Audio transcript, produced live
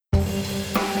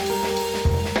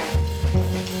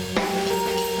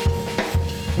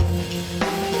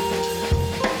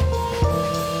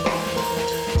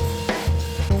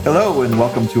Hello, and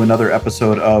welcome to another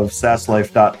episode of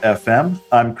SaaSlife.fm.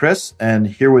 I'm Chris, and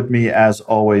here with me, as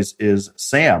always, is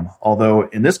Sam. Although,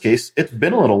 in this case, it's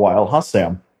been a little while, huh,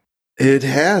 Sam? It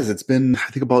has. It's been, I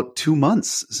think, about 2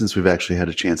 months since we've actually had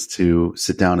a chance to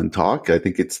sit down and talk. I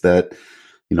think it's that,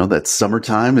 that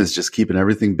summertime is just keeping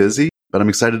everything busy. But I'm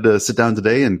excited to sit down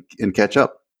today and catch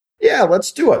up. Yeah,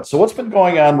 let's do it. So what's been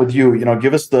going on with you?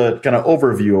 Give us the kind of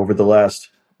overview over the last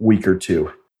week or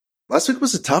two. Last week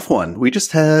was a tough one. We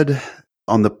just had,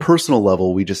 on the personal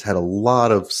level, we just had a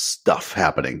lot of stuff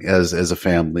happening as a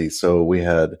family. So we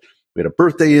had a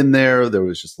birthday in there. There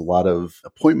was just a lot of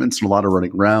appointments and a lot of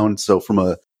running around. So from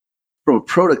a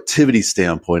productivity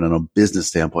standpoint, on a business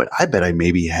standpoint, I bet I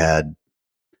maybe had,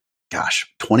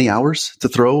 20 hours to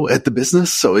throw at the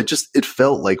business. So it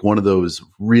felt like one of those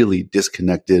really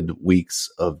disconnected weeks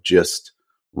of just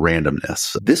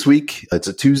randomness. This week, it's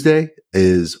a Tuesday,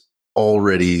 is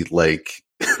already like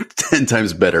 10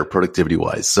 times better productivity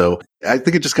wise. So I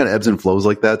think it just kind of ebbs and flows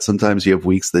like that. Sometimes you have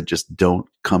weeks that just don't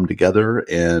come together,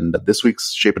 and this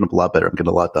week's shaping up a lot better. I'm getting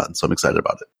a lot done, so I'm excited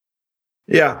about it.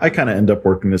 Yeah, I kind of end up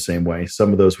working the same way.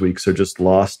 Some of those weeks are just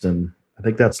lost, and I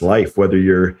think that's life, whether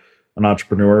you're an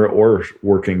entrepreneur or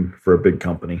working for a big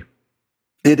company.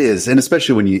 It is. And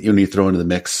especially when you throw into the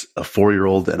mix a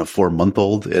 4-year-old and a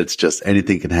 4-month-old, it's just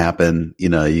anything can happen.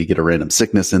 You get a random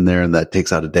sickness in there and that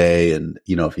takes out a day. And,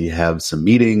 if you have some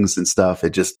meetings and stuff,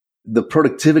 the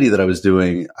productivity that I was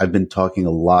doing, I've been talking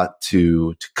a lot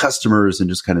to customers and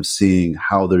just kind of seeing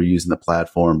how they're using the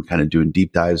platform, kind of doing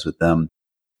deep dives with them.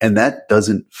 And that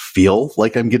doesn't feel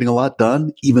like I'm getting a lot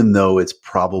done, even though it's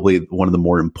probably one of the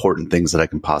more important things that I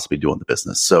can possibly do on the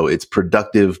business. So it's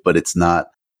productive, but it's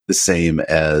not the same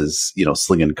as,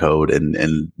 slinging code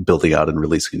and building out and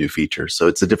releasing a new feature. So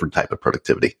it's a different type of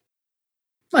productivity.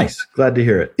 Nice. Glad to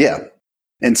hear it. Yeah.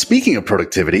 And speaking of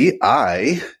productivity,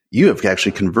 you have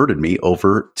actually converted me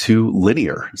over to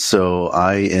Linear. So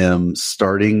I am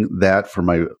starting that for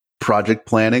my project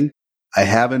planning. I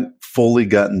haven't fully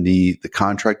gotten the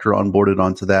contractor onboarded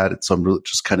onto that. And so I'm really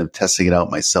just kind of testing it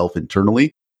out myself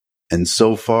internally. And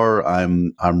so far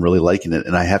I'm really liking it.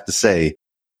 And I have to say,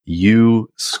 you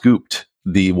scooped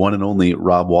the one and only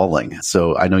Rob Walling.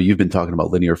 So I know you've been talking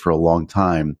about Linear for a long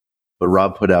time, but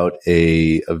Rob put out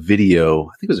a video,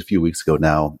 I think it was a few weeks ago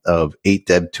now, of 8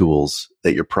 dev tools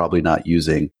that you're probably not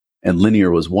using. And Linear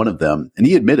was one of them. And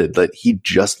he admitted that he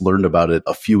just learned about it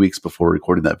a few weeks before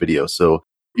recording that video. So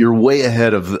you're way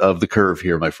ahead of the curve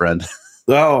here, my friend.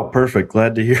 Oh, perfect.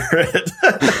 Glad to hear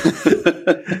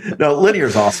it. No, Linear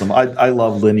is awesome. I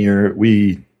love Linear.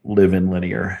 We live in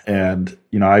Linear. And,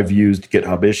 I've used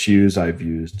GitHub Issues. I've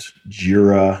used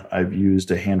Jira. I've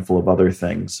used a handful of other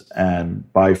things.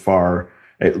 And by far,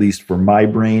 at least for my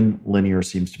brain, Linear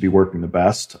seems to be working the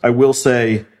best. I will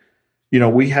say,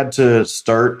 we had to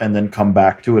start and then come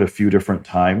back to it a few different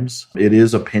times. It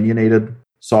is opinionated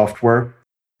software.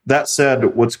 That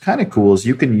said, what's kind of cool is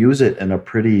you can use it in a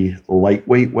pretty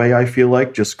lightweight way, I feel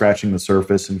like, just scratching the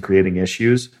surface and creating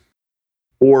issues.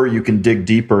 Or you can dig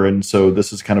deeper. And so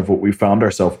this is kind of what we found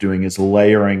ourselves doing, is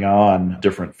layering on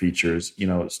different features,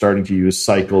 starting to use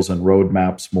cycles and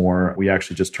roadmaps more. We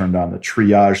actually just turned on the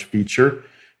triage feature,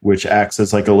 which acts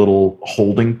as like a little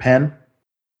holding pen.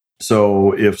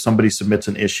 So if somebody submits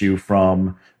an issue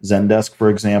from Zendesk,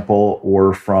 for example,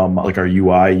 or from like our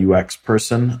UI UX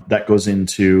person, that goes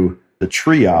into the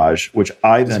triage, which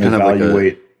I then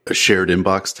evaluate. Like a shared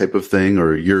inbox type of thing,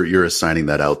 or you're assigning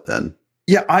that out then?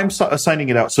 Yeah, I'm assigning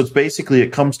it out. So it's basically,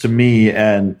 it comes to me,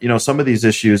 and some of these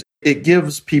issues, it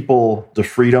gives people the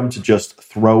freedom to just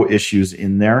throw issues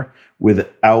in there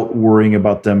without worrying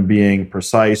about them being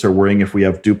precise or worrying if we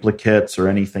have duplicates or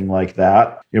anything like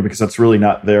that, because that's really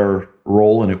not their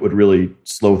role, and it would really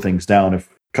slow things down if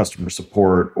customer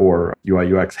support or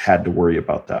UI UX had to worry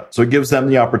about that. So it gives them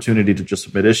the opportunity to just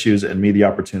submit issues, and me the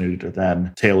opportunity to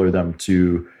then tailor them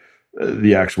to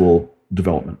the actual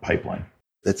development pipeline.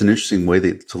 That's an interesting way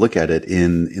to look at it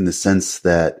in the sense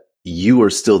that you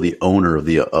are still the owner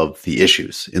of the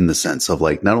issues, in the sense of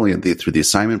like not only through the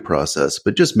assignment process,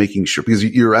 but just making sure, because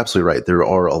you're absolutely right. There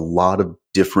are a lot of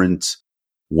different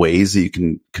ways that you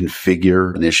can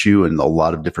configure an issue and a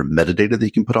lot of different metadata that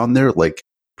you can put on there, like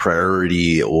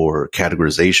priority or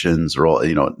categorizations or all,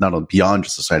 not only beyond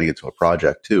just assigning it to a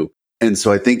project too. And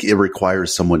so I think it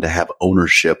requires someone to have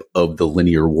ownership of the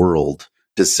Linear world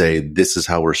to say, this is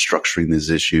how we're structuring these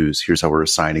issues. Here's how we're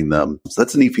assigning them. So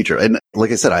that's a neat feature. And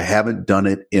like I said, I haven't done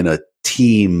it in a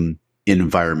team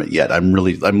environment yet. I'm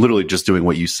literally just doing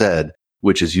what you said,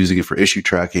 which is using it for issue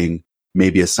tracking,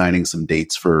 maybe assigning some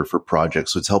dates for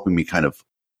projects. So it's helping me kind of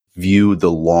view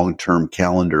the long-term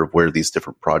calendar of where these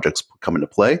different projects come into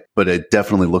play. But it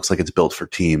definitely looks like it's built for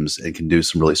teams and can do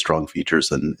some really strong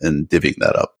features and divvying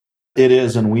that up. It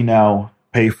is, and we now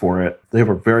pay for it. They have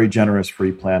a very generous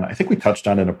free plan. I think we touched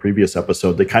on it in a previous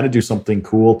episode. They kind of do something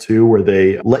cool too, where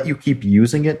they let you keep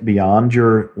using it beyond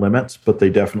your limits, but they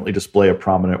definitely display a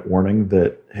prominent warning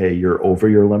that, hey, you're over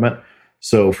your limit.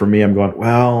 So for me, I'm going,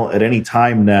 well, at any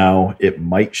time now, it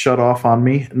might shut off on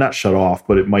me. Not shut off,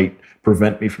 but it might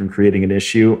prevent me from creating an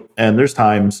issue. And there's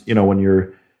times, when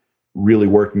you're really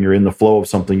working, you're in the flow of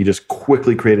something, you just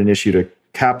quickly create an issue to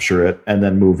capture it and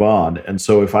then move on. And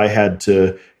so if I had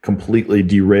to completely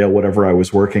derail whatever I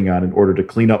was working on in order to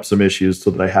clean up some issues so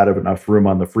that I had enough room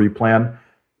on the free plan,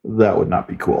 that would not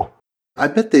be cool. I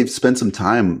bet they've spent some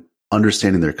time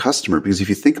understanding their customer, because if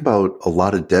you think about a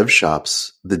lot of dev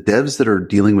shops, the devs that are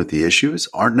dealing with the issues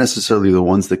aren't necessarily the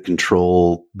ones that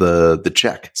control the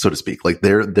check, so to speak. Like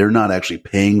they're not actually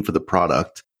paying for the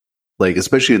product. Like,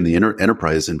 especially in the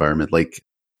enterprise environment, like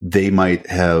they might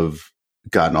have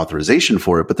gotten authorization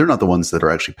for it, but they're not the ones that are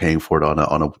actually paying for it on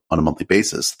a monthly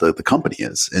basis. The company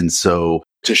is. And so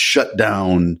to shut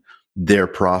down their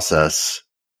process,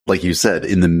 like you said,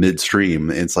 in the midstream,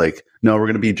 it's like, no, we're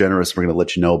going to be generous. We're going to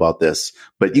let you know about this,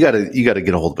 but you got to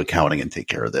get a hold of accounting and take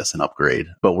care of this and upgrade.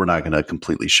 But we're not going to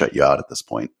completely shut you out at this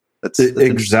point. That's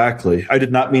exactly. I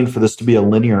did not mean for this to be a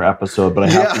linear episode, but I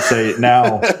have to say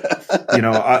now,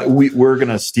 we're going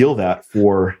to steal that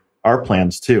for our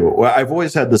plans too. Well, I've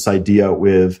always had this idea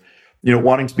with,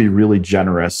 wanting to be really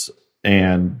generous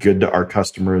and good to our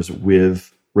customers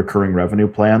with recurring revenue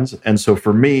plans. And so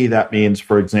for me, that means,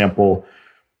 for example,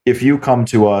 if you come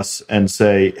to us and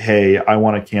say, hey, I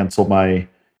want to cancel my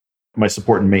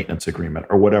support and maintenance agreement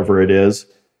or whatever it is,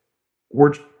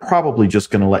 we're probably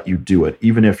just going to let you do it,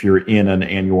 even if you're in an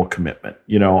annual commitment.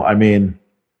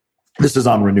 This is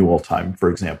on renewal time,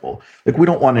 for example. Like, we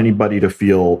don't want anybody to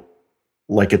feel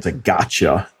like it's a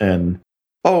gotcha and,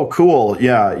 oh, cool.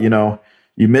 Yeah.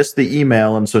 You missed the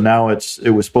email. And so now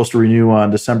it was supposed to renew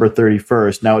on December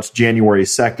 31st. Now it's January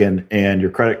 2nd and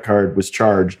your credit card was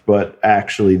charged, but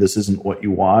actually this isn't what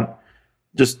you want.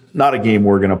 Just not a game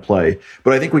we're going to play.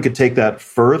 But I think we could take that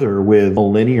further with a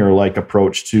linear-like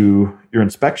approach to your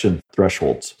inspection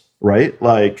thresholds, right?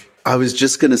 Like, I was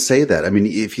just going to say that. I mean,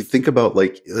 if you think about,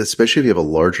 like, especially if you have a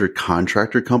larger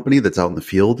contractor company that's out in the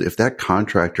field, if that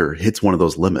contractor hits one of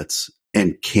those limits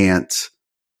and can't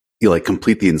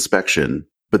complete the inspection,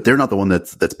 but they're not the one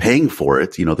that's paying for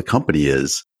it, the company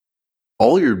is,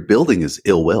 all you're building is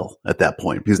ill will at that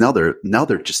point, because now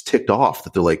they're just ticked off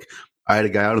that they're like, I had a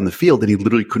guy out in the field and he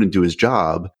literally couldn't do his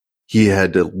job. He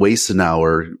had to waste an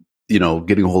hour,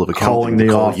 getting a hold of a calling the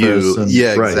office.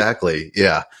 Right. Exactly.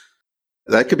 Yeah.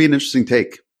 That could be an interesting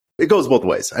take. It goes both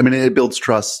ways. I mean, it builds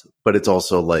trust, but it's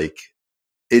also like,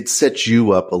 it sets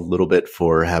you up a little bit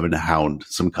for having to hound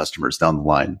some customers down the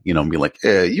line, and be like,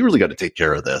 you really got to take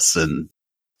care of this. And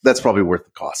that's probably worth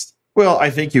the cost. Well, I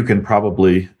think you can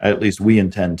probably, at least we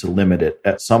intend to limit it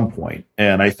at some point.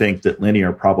 And I think that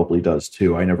Linear probably does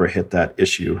too. I never hit that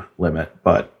issue limit,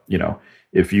 but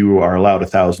if you are allowed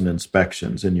 1,000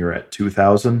 inspections and you're at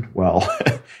 2,000, well,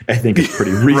 I think it's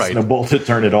pretty reasonable to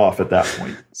turn it off at that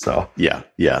point. So yeah,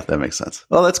 that makes sense.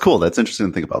 Well, that's cool. That's interesting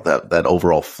to think about that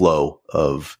overall flow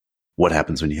of what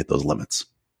happens when you hit those limits.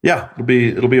 Yeah,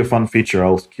 it'll be a fun feature.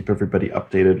 I'll keep everybody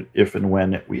updated if and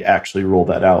when we actually roll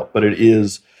that out. But it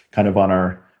is kind of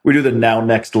on we do the now,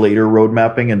 next, later road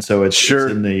mapping. And so it's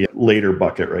in the later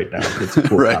bucket right now. It's a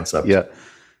cool concept.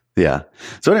 Yeah.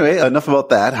 So anyway, enough about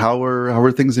that. How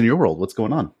are things in your world? What's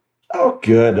going on? Oh,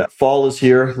 good. Fall is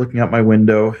here. Looking out my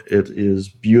window, it is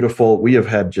beautiful. We have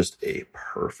had just a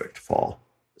perfect fall.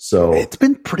 So it's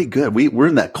been pretty good. We're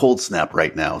in that cold snap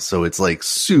right now. So it's like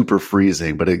super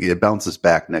freezing, but it bounces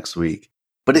back next week.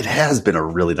 But it has been a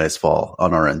really nice fall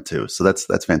on our end too. So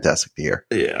that's fantastic to hear.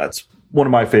 Yeah, it's one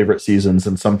of my favorite seasons.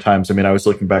 And sometimes, I was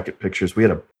looking back at pictures. We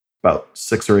had about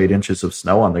 6 or 8 inches of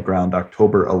snow on the ground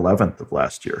October 11th of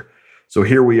last year. So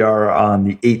here we are on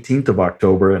the 18th of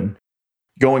October and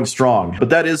going strong. But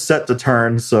that is set to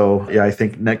turn. So yeah, I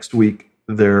think next week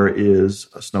there is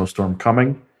a snowstorm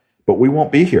coming, but we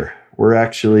won't be here. We're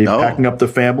actually packing up the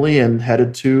family and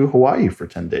headed to Hawaii for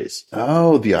 10 days.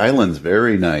 Oh, the island's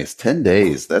very nice. 10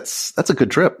 days. That's a good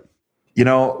trip. We're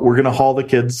going to haul the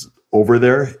kids over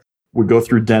there. We go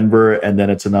through Denver, and then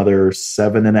it's another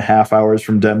 7.5 hours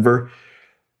from Denver.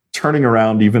 Turning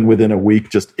around even within a week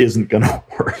just isn't going to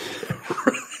work.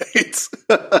 Right.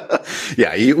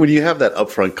 Yeah. When you have that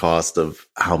upfront cost of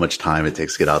how much time it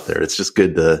takes to get out there, it's just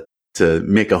good to to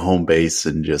make a home base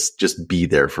and just be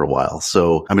there for a while.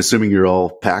 So I'm assuming you're all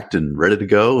packed and ready to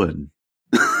go. And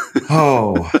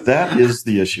oh, that is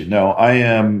the issue. No, I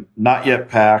am not yet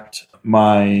packed.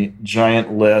 My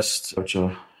giant list, which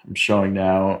I'm showing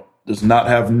now, does not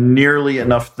have nearly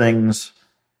enough things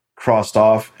crossed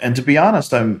off. And to be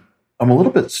honest, I'm a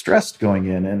little bit stressed going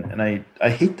in, and I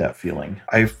hate that feeling.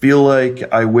 I feel like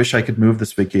I wish I could move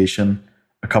this vacation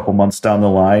a couple months down the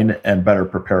line and better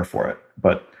prepare for it.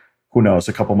 But who knows,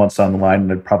 a couple months down the line,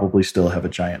 and I'd probably still have a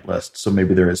giant list. So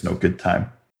maybe there is no good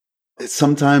time.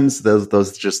 Sometimes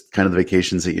those just kind of the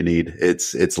vacations that you need.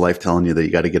 It's life telling you that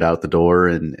you got to get out the door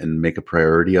and make a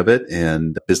priority of it,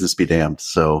 and business be damned.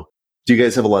 So do you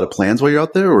guys have a lot of plans while you're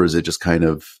out there, or is it just kind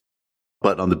of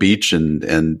butt on the beach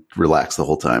and relax the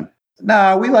whole time?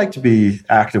 Nah, we like to be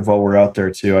active while we're out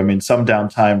there too. I mean, some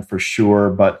downtime for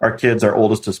sure, but our kids, our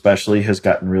oldest especially, has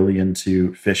gotten really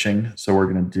into fishing. So we're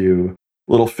going to do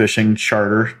a little fishing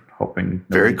charter, hoping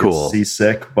very cool. Gets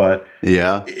seasick. But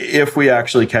yeah, if we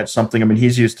actually catch something, I mean,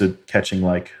 he's used to catching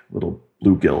like little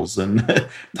bluegills and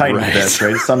tiny fish,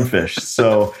 right? Sunfish.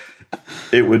 So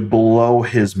it would blow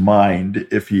his mind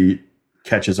if he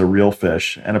catches a real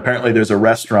fish. And apparently there's a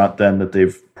restaurant then that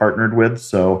they've partnered with,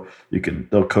 so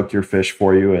they'll cook your fish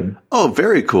for you. And oh,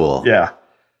 very cool. Yeah,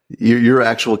 your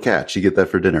actual catch, you get that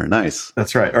for dinner. Nice.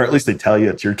 That's right. Or at least they tell you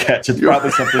it's your catch. It's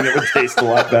probably something that would taste a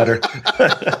lot better.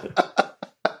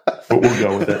 But we'll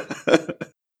go with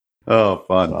it. Oh,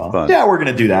 fun. Yeah, we're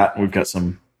gonna do that. We've got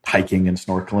some hiking and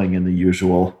snorkeling and the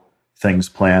usual things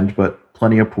planned, but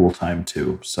plenty of pool time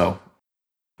too. So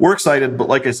we're excited, but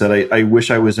like I said, I wish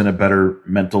I was in a better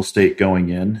mental state going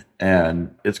in,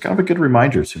 and it's kind of a good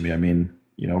reminder to me. I mean,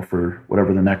 for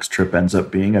whatever the next trip ends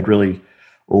up being, I'd really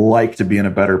like to be in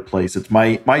a better place. It's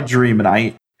my dream, and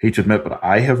I hate to admit, but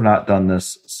I have not done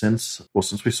this since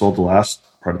we sold the last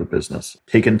part of the business.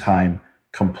 Taken time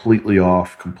completely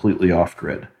off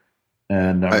grid,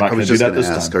 and I'm not going to do that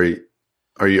this time.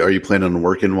 Are you planning on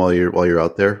working while you're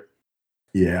out there?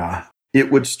 Yeah. It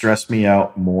would stress me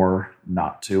out more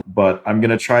not to, but I'm going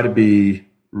to try to be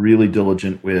really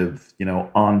diligent with,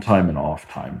 on time and off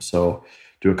time. So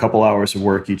do a couple hours of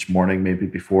work each morning, maybe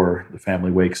before the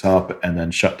family wakes up, and then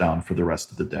shut down for the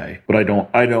rest of the day. But I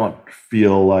don't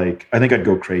feel like, I think I'd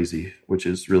go crazy, which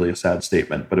is really a sad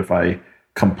statement. But if I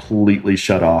completely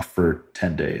shut off for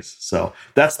 10 days. So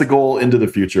that's the goal into the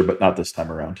future, but not this time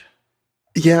around.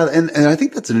 Yeah. And I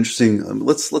think that's an interesting,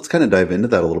 let's kind of dive into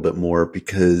that a little bit more,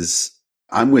 because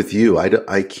I'm with you.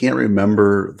 I can't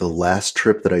remember the last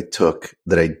trip that I took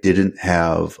that I didn't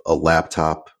have a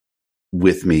laptop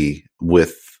with me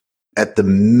with, at the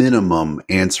minimum,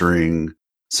 answering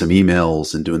some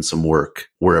emails and doing some work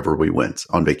wherever we went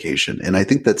on vacation. And I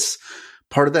think that's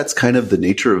part of that's kind of the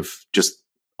nature of just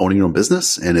owning your own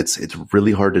business. And it's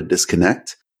really hard to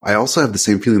disconnect. I also have the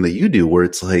same feeling that you do, where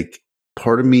it's like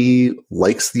part of me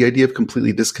likes the idea of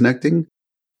completely disconnecting,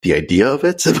 the idea of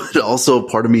it, but also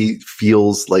part of me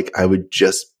feels like I would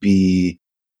just be,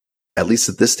 at least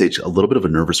at this stage, a little bit of a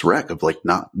nervous wreck of like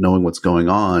not knowing what's going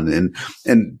on.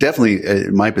 And definitely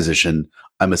in my position,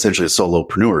 I'm essentially a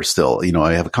solopreneur still.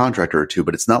 I have a contractor or two,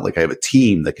 but it's not like I have a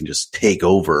team that can just take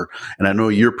over. And I know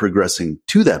you're progressing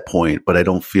to that point, but I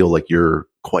don't feel like you're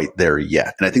quite there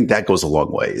yet. And I think that goes a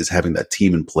long way, is having that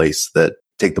team in place that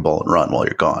take the ball and run while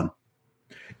you're gone.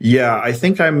 Yeah, I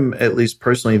think I'm at least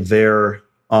personally there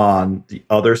on the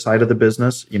other side of the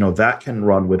business. That can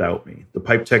run without me. The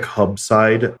Pipe Tech Hub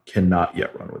side cannot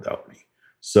yet run without me.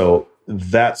 So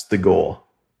that's the goal.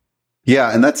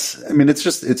 Yeah. And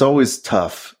it's always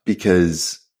tough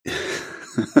because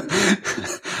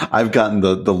I've gotten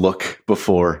the look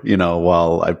before,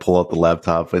 while I pull out the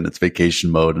laptop and it's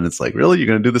vacation mode, and it's like, really, you're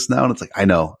going to do this now? And it's like, I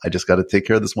know, I just got to take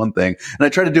care of this one thing. And I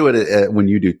try to do it when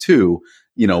you do too,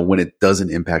 when it doesn't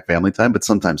impact family time, but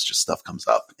sometimes just stuff comes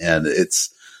up and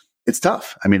it's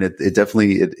tough. I mean, it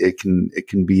definitely, it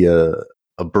can be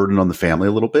a burden on the family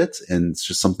a little bit, and it's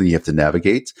just something you have to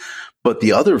navigate. But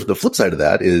the flip side of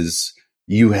that is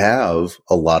you have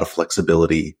a lot of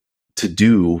flexibility to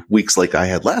do weeks like I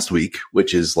had last week,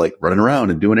 which is like running around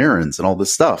and doing errands and all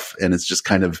this stuff. And it's just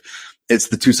kind of, it's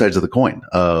the two sides of the coin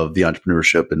of the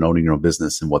entrepreneurship and owning your own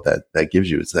business, and what that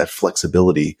gives you. It's that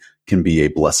flexibility can be a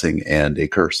blessing and a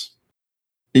curse.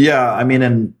 Yeah. I mean,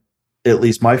 and at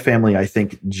least my family, I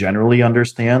think, generally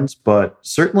understands, but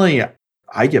certainly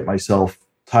I get myself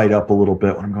tied up a little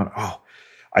bit when I'm going,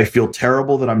 I feel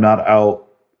terrible that I'm not out,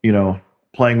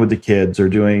 playing with the kids or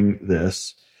doing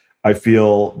this. I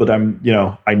feel, but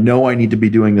I know I need to be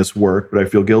doing this work, but I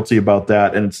feel guilty about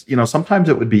that. And it's, sometimes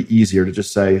it would be easier to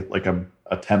just say, like, I'm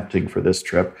attempting for this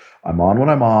trip. I'm on when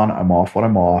I'm on, I'm off when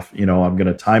I'm off. You know, I'm going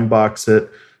to time box it,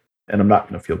 and I'm not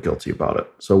going to feel guilty about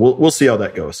it. So we'll see how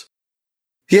that goes.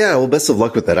 Yeah, well, best of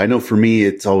luck with that. I know for me,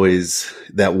 it's always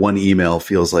that one email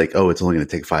feels like, oh, it's only going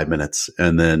to take 5 minutes,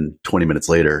 and then 20 minutes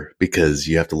later, because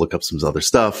you have to look up some other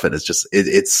stuff. And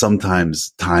it's sometimes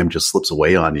time just slips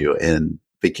away on you, and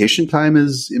vacation time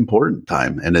is important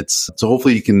time. And so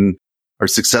hopefully you are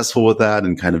successful with that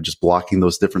and kind of just blocking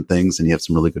those different things, and you have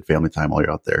some really good family time while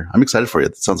you're out there. I'm excited for you.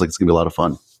 It sounds like it's going to be a lot of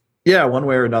fun. Yeah, one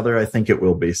way or another, I think it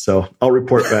will be. So I'll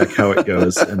report back how it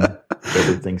goes and if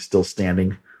everything's still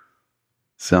standing.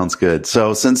 Sounds good.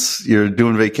 So since you're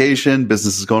doing vacation,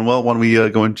 business is going well, why don't we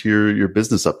go into your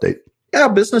business update? Yeah,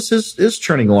 business is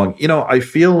churning along. You know, I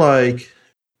feel like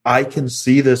I can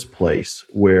see this place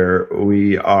where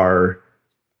we are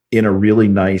in a really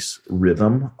nice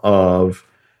rhythm of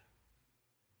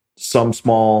some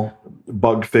small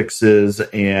bug fixes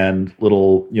and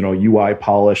little, you know, UI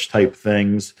polish type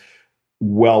things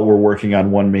while we're working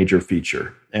on one major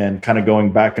feature, and kind of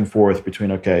going back and forth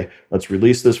between, okay, let's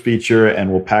release this feature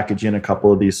and we'll package in a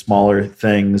couple of these smaller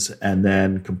things and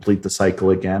then complete the cycle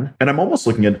again. And I'm almost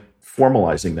looking at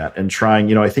formalizing that and trying,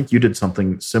 you know, I think you did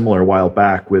something similar a while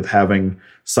back with having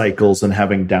cycles and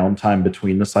having downtime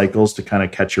between the cycles to kind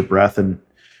of catch your breath and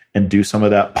do some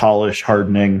of that polish,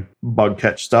 hardening, bug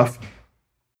catch stuff.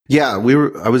 Yeah,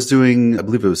 I was doing, I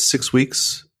believe it was 6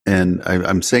 weeks. And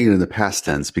I'm saying it in the past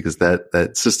tense because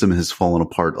that system has fallen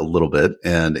apart a little bit,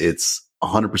 and it's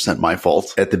 100% my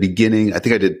fault. At the beginning, I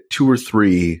think I did 2 or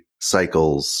 3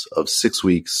 cycles of 6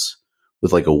 weeks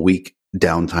with like a week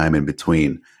downtime in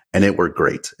between, and it worked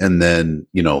great. And then,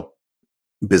 you know,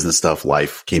 business stuff,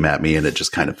 life came at me and it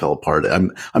just kind of fell apart.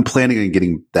 I'm planning on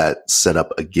getting that set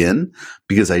up again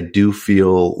because I do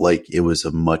feel like it was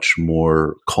a much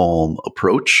more calm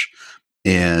approach.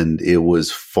 And it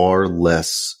was far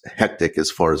less hectic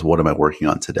as far as what am I working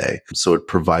on today. So it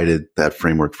provided that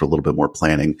framework for a little bit more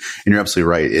planning. And you're absolutely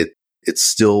right. It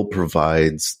still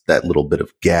provides that little bit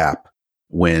of gap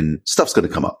when stuff's going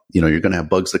to come up. You know, you're going to have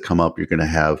bugs that come up. You're going to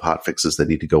have hot fixes that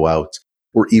need to go out,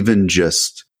 or even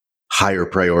just higher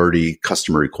priority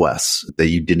customer requests that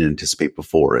you didn't anticipate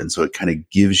before. And so it kind of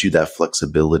gives you that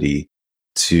flexibility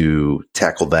to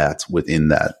tackle that within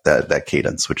that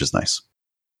cadence, which is nice.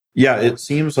 Yeah, it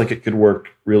seems like it could work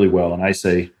really well. And I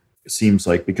say it seems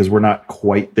like because we're not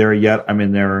quite there yet. I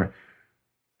mean,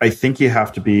 I think you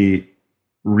have to be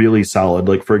really solid.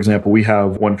 Like, for example, we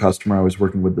have one customer I was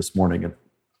working with this morning, and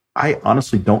I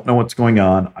honestly don't know what's going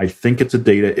on. I think it's a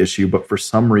data issue, but for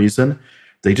some reason,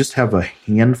 they just have a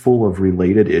handful of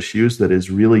related issues that is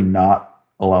really not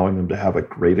allowing them to have a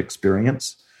great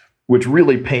experience, which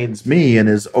really pains me and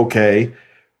is okay.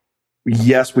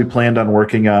 Yes, we planned on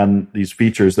working on these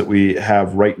features that we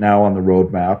have right now on the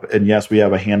roadmap. And yes, we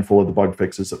have a handful of the bug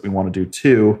fixes that we want to do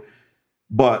too.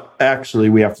 But actually,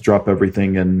 we have to drop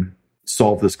everything and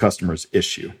solve this customer's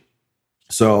issue.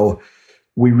 So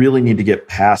we really need to get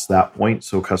past that point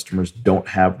so customers don't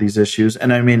have these issues.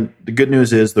 And I mean, the good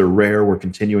news is they're rare. We're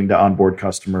continuing to onboard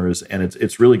customers, and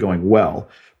it's really going well.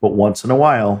 But once in a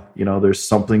while, you know, there's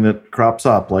something that crops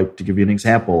up. Like, to give you an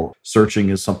example, searching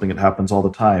is something that happens all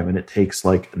the time, and it takes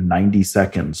like 90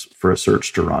 seconds for a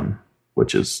search to run,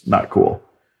 which is not cool.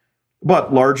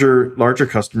 But larger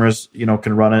customers, you know,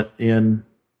 can run it in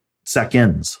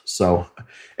seconds. So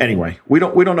anyway, we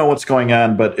don't know what's going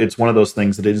on, but it's one of those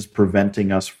things that is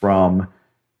preventing us from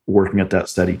working at that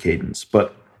steady cadence.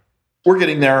 But we're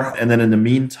getting there. And then in the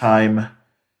meantime,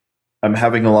 I'm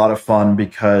having a lot of fun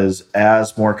because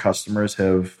as more customers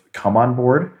have come on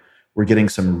board, we're getting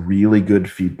some really good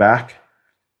feedback.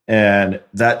 And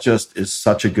that just is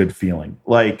such a good feeling.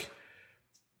 Like,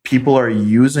 people are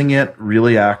using it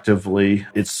really actively.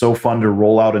 It's so fun to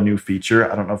roll out a new feature.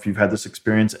 I don't know if you've had this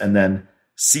experience and then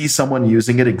see someone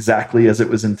using it exactly as it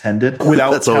was intended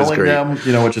without telling them,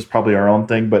 you know, which is probably our own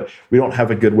thing, but we don't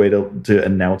have a good way to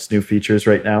announce new features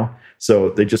right now. So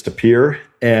they just appear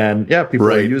and yeah,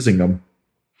 people are using them.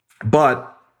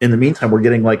 But in the meantime, we're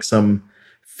getting like some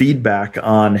feedback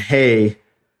on, hey,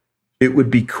 it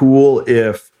would be cool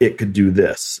if it could do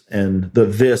this. And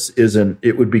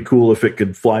it would be cool if it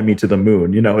could fly me to the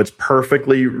moon. You know, it's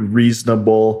perfectly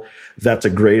reasonable. That's a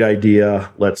great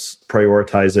idea. Let's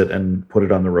prioritize it and put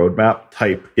it on the roadmap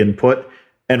type input,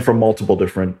 and from multiple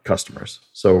different customers.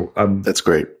 So that's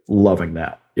great. Loving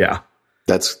that. Yeah.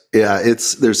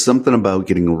 There's something about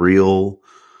getting real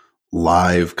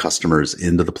live customers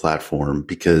into the platform,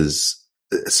 because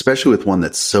especially with one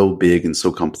that's so big and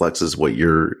so complex as what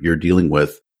you're dealing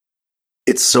with,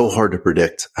 it's so hard to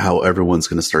predict how everyone's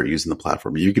going to start using the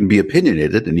platform. You can be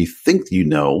opinionated and you think you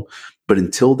know, But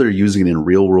until they're using it in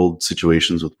real world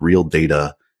situations with real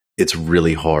data, it's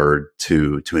really hard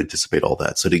to anticipate all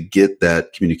that. So to get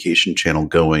that communication channel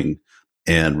going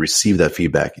and receive that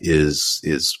feedback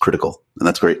is critical. And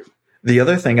that's great. The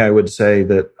other thing I would say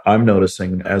that I'm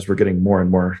noticing as we're getting more and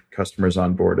more customers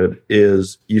onboarded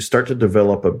is you start to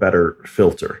develop a better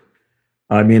filter.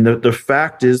 I mean, the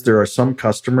fact is there are some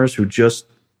customers who just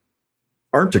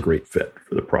aren't a great fit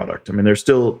for the product. I mean, they're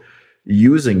still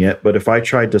using it, but if I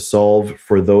tried to solve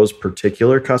for those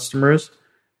particular customers,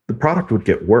 the product would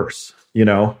get worse,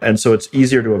 And so it's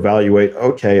easier to evaluate,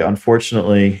 okay,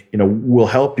 unfortunately, we'll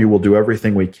help you, we'll do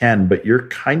everything we can, but you're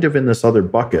kind of in this other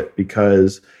bucket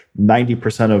because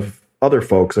 90% of other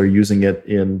folks are using it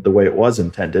in the way it was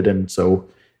intended. And so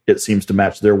it seems to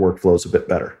match their workflows a bit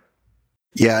better.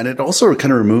 Yeah. And it also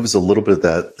kind of removes a little bit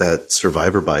of that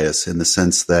survivor bias in the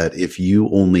sense that if you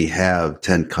only have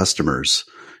 10 customers,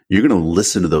 you're going to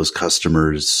listen to those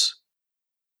customers,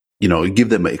 give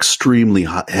them extremely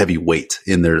heavy weight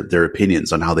in their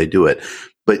opinions on how they do it.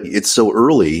 But it's so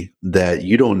early that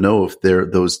you don't know if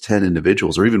those 10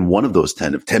 individuals or even one of those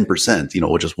 10, if 10%,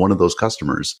 or just one of those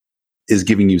customers is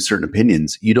giving you certain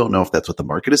opinions. You don't know if that's what the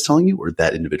market is telling you or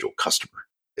that individual customer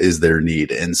is their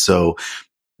need. And so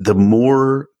the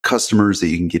more customers that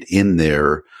you can get in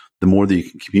there, the more that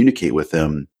you can communicate with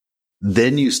them,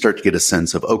 then you start to get a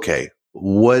sense of, okay,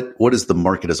 what is the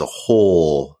market as a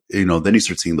whole? Then you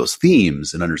start seeing those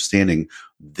themes and understanding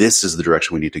this is the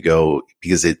direction we need to go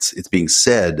because it's being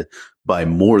said by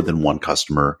more than one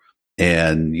customer.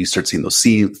 And you start seeing those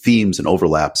themes and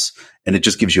overlaps, and it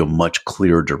just gives you a much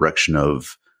clearer direction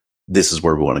of this is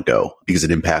where we want to go because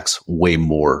it impacts way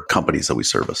more companies that we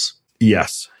service.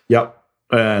 Yes. Yep.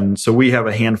 And so we have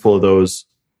a handful of those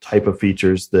type of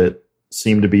features that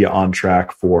seem to be on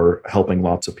track for helping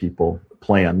lots of people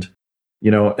planned.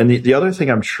 And the other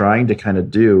thing I'm trying to kind of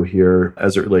do here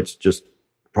as it relates to just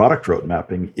product road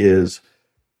mapping is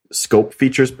scope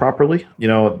features properly.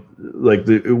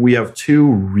 We have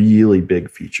two really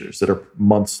big features that are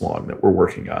months long that we're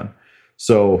working on.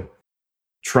 So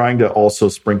trying to also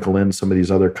sprinkle in some of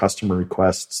these other customer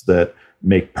requests that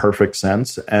make perfect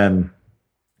sense. And,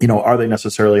 are they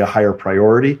necessarily a higher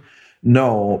priority?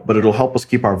 No, but it'll help us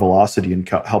keep our velocity and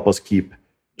help us keep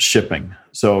shipping.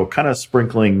 So kind of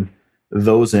sprinkling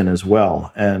those in as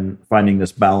well and finding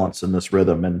this balance and this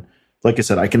rhythm. And like I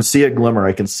said, I can see a glimmer.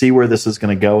 I can see where this is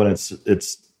going to go, and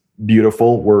it's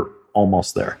beautiful. We're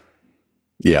almost there.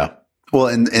 Yeah. Well,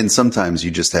 and sometimes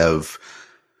you just have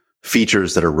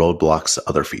features that are roadblocks to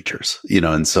other features,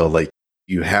 and so like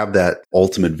you have that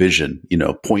ultimate vision,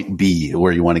 point B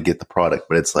where you want to get the product,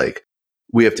 but it's like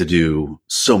we have to do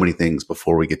so many things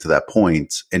before we get to that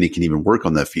point, and you can even work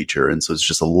on that feature. And so it's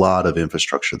just a lot of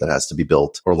infrastructure that has to be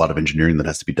built or a lot of engineering that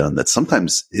has to be done that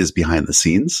sometimes is behind the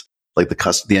scenes. Like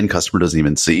the end customer doesn't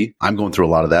even see. I'm going through a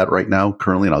lot of that right now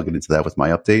currently, and I'll get into that with my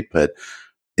update. But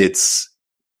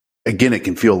again, it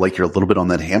can feel like you're a little bit on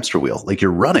that hamster wheel, like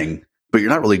you're running, but you're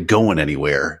not really going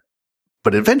anywhere.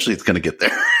 But eventually it's going to get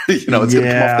there. It's going to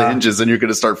come off the hinges and you're going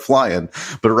to start flying.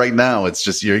 But right now it's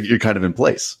just, you're kind of in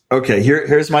place. Okay.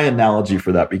 Here's my analogy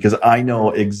for that, because I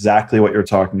know exactly what you're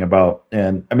talking about.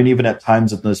 And I mean, even at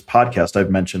times in this podcast,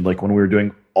 I've mentioned like when we were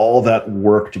doing all that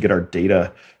work to get our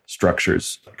data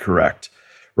structures correct,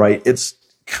 right? It's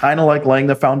kind of like laying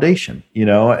the foundation,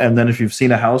 and then if you've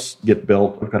seen a house get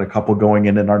built, we've got a couple going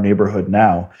in our neighborhood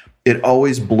now. It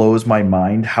always blows my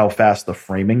mind how fast the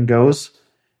framing goes.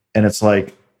 And it's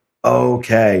like,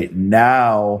 okay,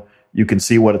 now you can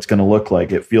see what it's going to look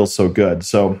like. It feels so good.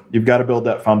 So you've got to build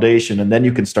that foundation, and then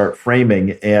you can start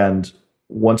framing. And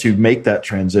once you make that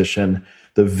transition,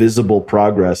 the visible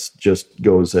progress just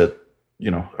goes at,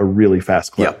 a really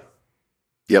fast clip.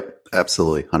 Yep.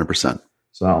 Absolutely. 100%.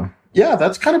 So yeah,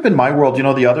 that's kind of been my world.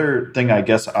 The other thing I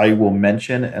guess I will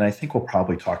mention, and I think we'll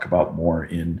probably talk about more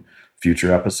in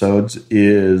future episodes,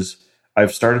 is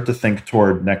I've started to think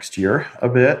toward next year a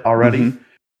bit already.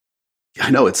 Mm-hmm. I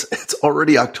know it's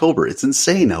already October. It's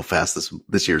insane how fast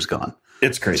this year's gone.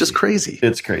 It's crazy. It's just crazy.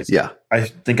 It's crazy. Yeah. I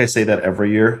think I say that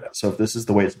every year. So if this is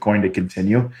the way it's going to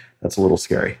continue, that's a little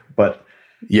scary. But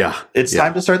yeah, it's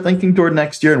time to start thinking toward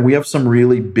next year. And we have some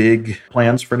really big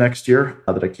plans for next year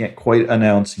that I can't quite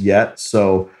announce yet.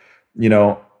 So,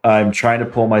 I'm trying to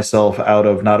pull myself out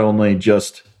of not only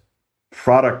just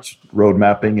product road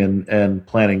mapping and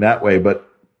planning that way, but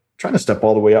trying to step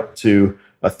all the way up to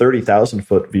a 30,000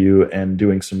 foot view and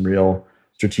doing some real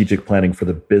strategic planning for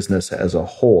the business as a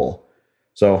whole.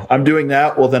 So I'm doing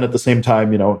that. Well, then at the same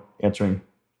time, answering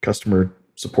customer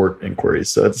support inquiries.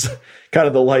 So it's kind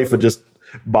of the life of just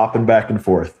bopping back and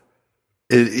forth.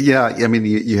 Yeah, I mean,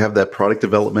 you have that product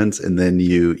development, and then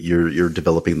you're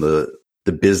developing the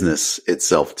business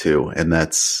itself too, and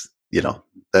that's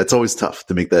that's always tough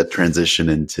to make that transition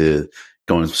into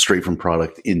going straight from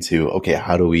product into okay,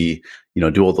 how do we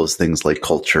do all those things like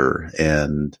culture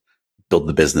and build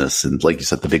the business and like you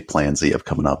said, the big plans that you have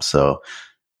coming up. So,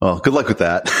 well, good luck with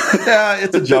that. Yeah,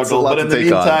 it's a juggle, but in the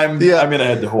meantime, I'm going to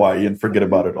head to Hawaii and forget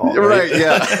about it all. Right?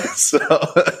 Yeah. So,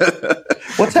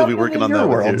 what's happening in your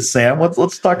world, Sam?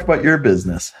 Let's talk about your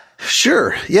business.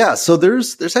 Sure. Yeah. So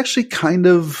there's actually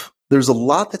there's a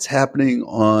lot that's happening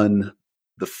on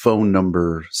the phone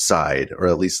number side, or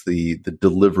at least the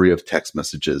delivery of text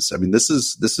messages. I mean, this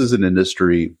is an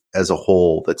industry as a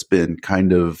whole that's been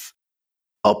kind of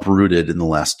uprooted in the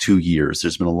last 2 years.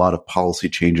 There's been a lot of policy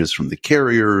changes from the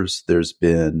carriers. There's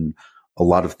been a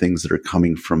lot of things that are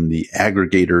coming from the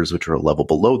aggregators, which are a level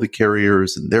below the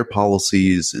carriers and their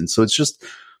policies. And so it's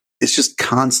just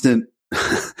constant.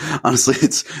 Honestly,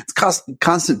 it's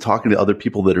constant talking to other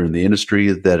people that are in the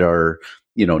industry that are,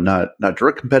 not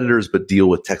direct competitors, but deal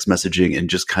with text messaging and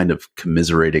just kind of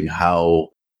commiserating how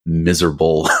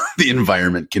miserable the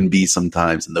environment can be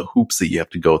sometimes and the hoops that you have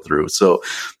to go through. So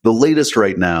the latest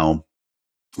right now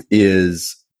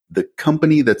is the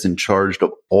company that's in charge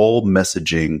of all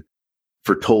messaging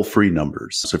for toll-free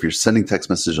numbers. So if you're sending text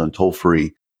messages on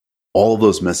toll-free, all of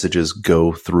those messages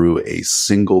go through a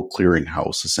single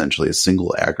clearinghouse, essentially a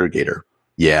single aggregator.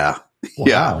 Yeah. Wow.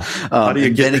 Yeah. How do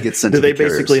you then it gets sent do to they the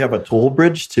carriers. basically have a toll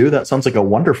bridge too? That sounds like a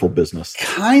wonderful business.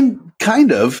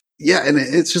 Kind of. Yeah. And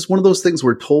it's just one of those things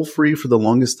where toll free for the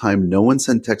longest time, no one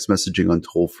sent text messaging on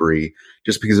toll free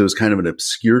just because it was kind of an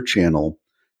obscure channel.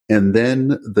 And then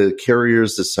the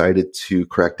carriers decided to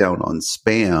crack down on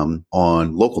spam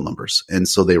on local numbers. And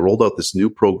so they rolled out this new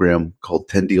program called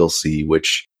 10DLC,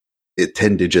 which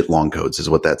 10-digit long codes is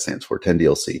what that stands for,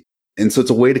 10DLC. And so it's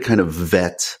a way to kind of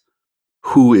vet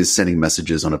who is sending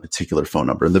messages on a particular phone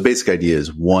number. And the basic idea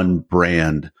is one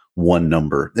brand, one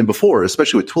number. And before,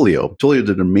 especially with Twilio did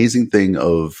an amazing thing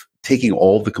of taking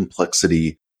all the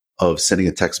complexity of sending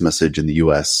a text message in the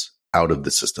US out of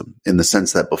the system, in the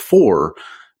sense that before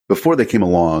they came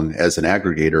along as an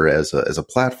aggregator, as a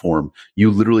platform,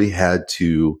 you literally had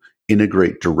to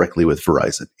integrate directly with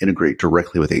Verizon, integrate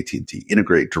directly with AT&T,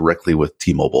 integrate directly with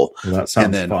T-Mobile, well, that sounds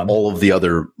and then fun. all of the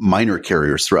other minor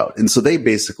carriers throughout. And so they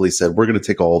basically said, we're going to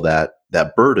take all that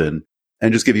burden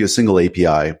and just give you a single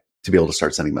API to be able to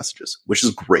start sending messages, which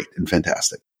is great and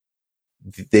fantastic.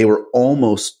 They were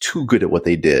almost too good at what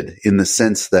they did, in the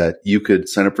sense that you could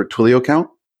sign up for a Twilio account,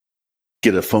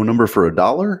 get a phone number for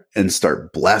 $1 and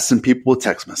start blasting people with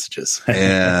text messages.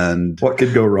 And what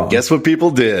could go wrong? Guess what people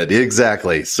did?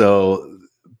 Exactly. So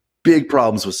big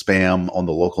problems with spam on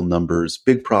the local numbers,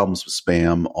 big problems with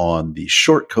spam on the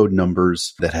short code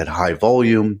numbers that had high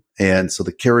volume. And so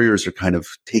the carriers are kind of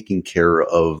taking care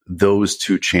of those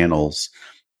two channels.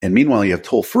 And meanwhile, you have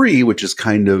toll free, which is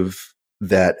kind of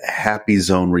that happy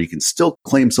zone where you can still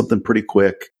claim something pretty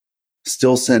quick,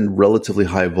 still send relatively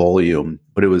high volume,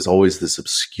 but it was always this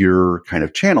obscure kind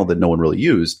of channel that no one really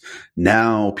used.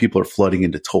 Now people are flooding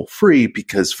into toll free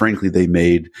because frankly, they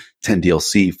made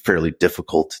 10DLC fairly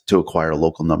difficult to acquire a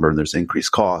local number, and there's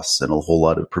increased costs and a whole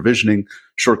lot of provisioning.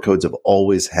 Short codes have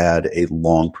always had a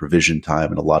long provision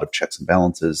time and a lot of checks and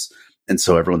balances. And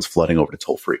so everyone's flooding over to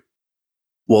toll free.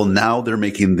 Well, now they're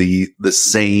making the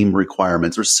same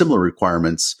requirements or similar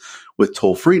requirements with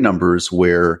toll free numbers,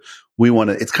 where we want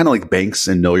to, it's kind of like banks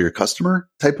and know your customer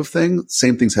type of thing.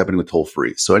 Same thing's happening with toll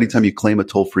free. So anytime you claim a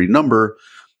toll free number,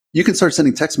 you can start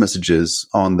sending text messages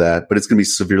on that, but it's going to be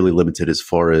severely limited as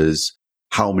far as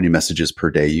how many messages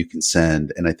per day you can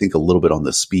send. And I think a little bit on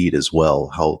the speed as well,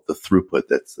 how the throughput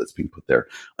that's being put there,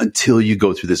 until you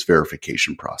go through this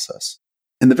verification process.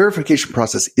 And the verification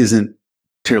process isn't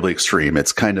terribly extreme.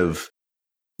 It's kind of,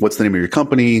 what's the name of your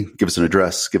company? Give us an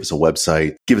address, give us a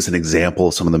website, give us an example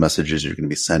of some of the messages you're going to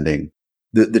be sending.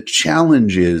 The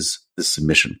challenge is the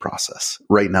submission process.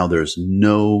 Right now, there's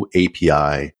no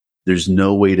API. There's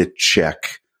no way to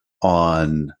check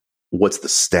on what's the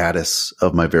status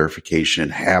of my verification.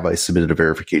 Have I submitted a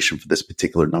verification for this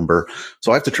particular number?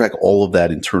 So I have to track all of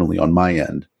that internally on my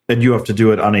end. And you have to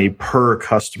do it on a per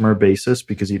customer basis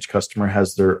because each customer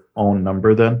has their own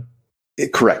number then?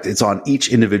 Correct. It's on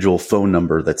each individual phone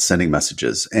number that's sending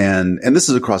messages. And this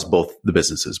is across both the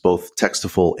businesses, both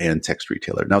Textaful and Text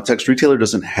Retailer. Now, Text Retailer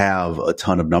doesn't have a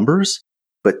ton of numbers,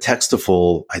 but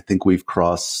Textaful, I think we've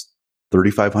crossed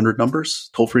 3,500 numbers,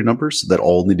 toll-free numbers that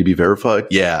all need to be verified.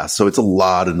 Yeah. So it's a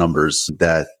lot of numbers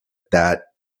that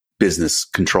business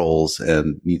controls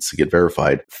and needs to get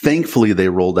verified. Thankfully, they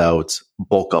rolled out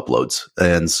bulk uploads.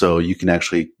 And so you can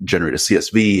actually generate a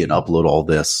CSV and upload all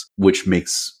this, which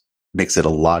makes it a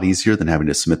lot easier than having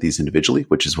to submit these individually,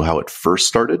 which is how it first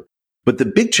started. But the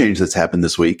big change that's happened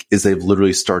this week is they've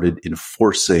literally started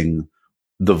enforcing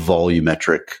the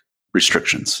volumetric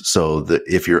restrictions. So that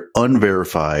if you're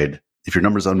unverified, if your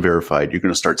number's unverified, you're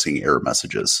going to start seeing error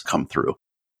messages come through.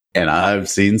 And I've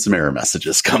seen some error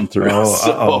messages come through.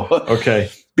 Okay.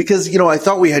 Because, I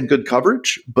thought we had good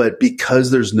coverage, but because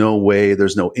there's no way,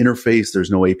 there's no interface, there's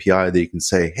no API that you can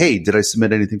say, hey, did I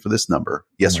submit anything for this number?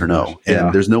 Yes or no? Yeah.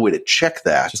 And there's no way to check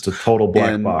that. Just a total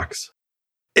black box.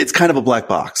 It's kind of a black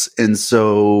box. And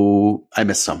so I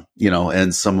missed some,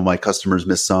 and some of my customers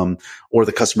missed some, or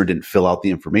the customer didn't fill out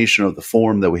the information of the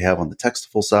form that we have on the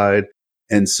Textful side.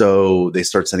 And so they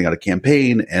start sending out a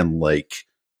campaign and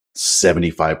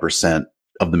 75%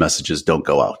 of the messages don't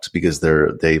go out because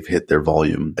they've hit their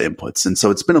volume inputs. And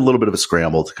so it's been a little bit of a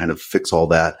scramble to kind of fix all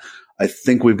that. I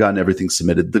think we've gotten everything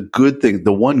submitted.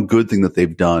 The one good thing that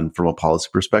they've done from a policy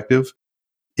perspective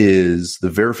is the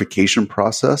verification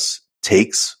process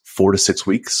takes 4 to 6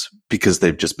 weeks because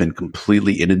they've just been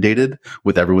completely inundated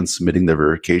with everyone submitting their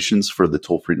verifications for the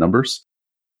toll-free numbers.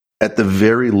 At the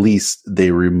very least,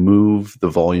 they remove the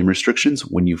volume restrictions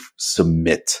when you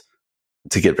submit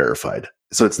to get verified.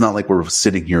 So it's not like we're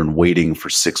sitting here and waiting for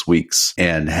 6 weeks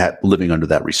and living under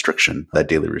that restriction, that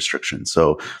daily restriction.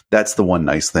 So that's the one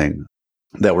nice thing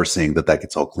that we're seeing, that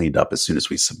gets all cleaned up as soon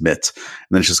as we submit. And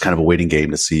then it's just kind of a waiting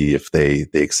game to see if they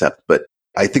accept. But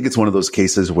I think it's one of those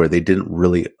cases where they didn't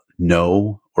really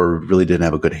know or really didn't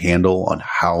have a good handle on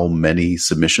how many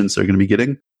submissions they're going to be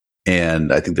getting.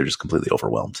 And I think they're just completely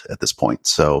overwhelmed at this point.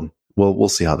 So we'll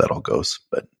see how that all goes.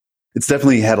 But it's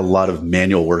definitely had a lot of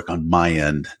manual work on my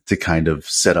end to kind of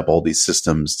set up all these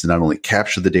systems to not only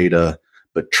capture the data,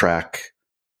 but track,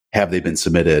 have they been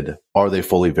submitted? Are they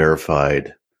fully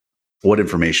verified? What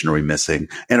information are we missing?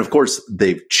 And of course,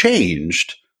 they've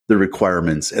changed the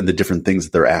requirements and the different things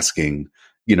that they're asking,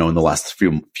 in the last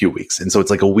few weeks. And so it's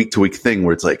like a week to week thing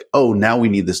where it's like, oh, now we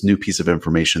need this new piece of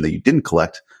information that you didn't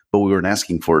collect, but we weren't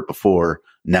asking for it before.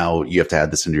 Now you have to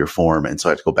add this into your form. And so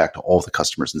I have to go back to all the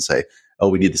customers and say, oh,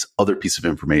 we need this other piece of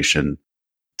information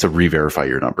to re-verify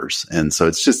your numbers. And so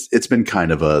it's been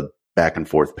kind of a back and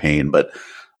forth pain, but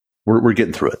we're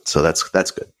getting through it. So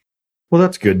that's good. Well,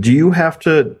 that's good. Do you have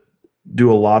to do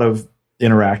a lot of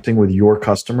interacting with your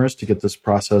customers to get this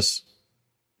process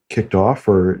kicked off,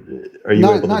 or are you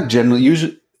not generally?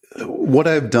 Usually, what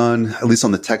I've done, at least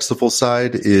on the Textful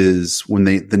side, is when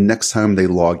the next time they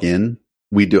log in,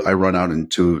 I run out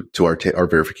into our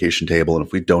verification table, and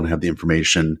if we don't have the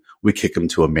information, we kick them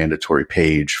to a mandatory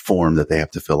page form that they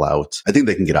have to fill out. I think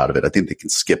they can get out of it. I think they can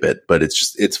skip it, but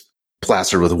it's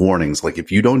plastered with warnings like,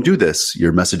 if you don't do this,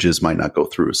 your messages might not go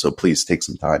through. So please take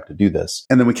some time to do this.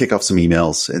 And then we kick off some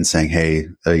emails and saying, hey,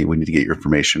 we need to get your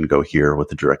information. Go here with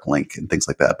the direct link and things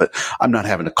like that. But I'm not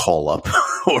having to call up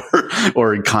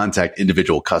or contact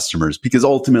individual customers, because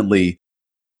ultimately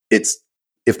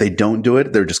if they don't do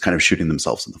it, they're just kind of shooting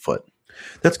themselves in the foot.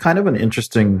 That's kind of an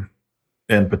interesting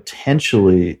and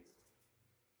potentially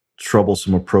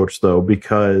troublesome approach, though,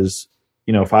 because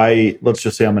let's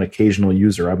just say I'm an occasional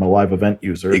user, I'm a live event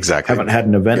user. Exactly. Haven't had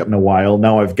an event in a while.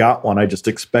 Now I've got one. I just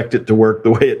expect it to work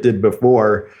the way it did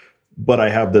before, but I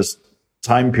have this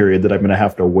time period that I'm going to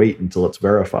have to wait until it's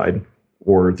verified,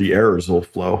 or the errors will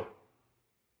flow.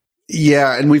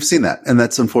 Yeah, and we've seen that. And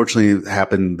that's unfortunately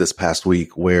happened this past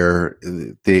week, where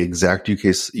the exact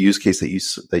use case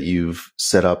that you've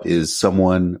set up is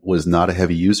someone was not a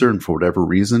heavy user, and for whatever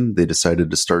reason, they decided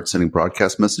to start sending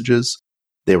broadcast messages.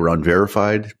 They were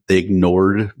unverified. They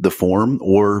ignored the form,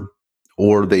 or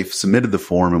they've submitted the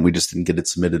form and we just didn't get it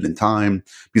submitted in time,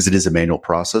 because it is a manual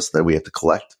process that we have to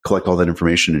collect all that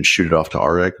information and shoot it off to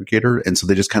our aggregator. And so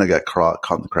they just kind of got caught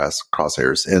in the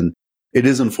crosshairs. And it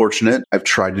is unfortunate. I've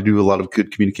tried to do a lot of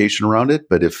good communication around it,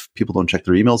 but if people don't check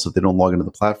their emails, if they don't log into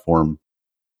the platform,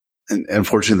 and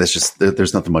unfortunately,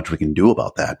 there's nothing much we can do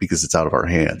about that, because it's out of our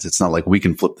hands. It's not like we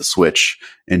can flip the switch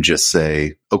and just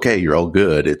say, okay, you're all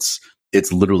good.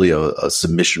 It's literally a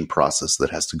submission process that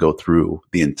has to go through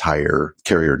the entire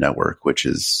carrier network, which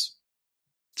is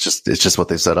it's just what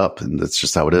they set up, and that's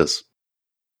just how it is.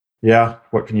 Yeah.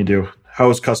 What can you do? How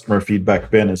has customer feedback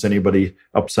been? Is anybody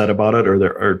upset about it, or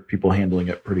are people handling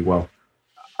it pretty well?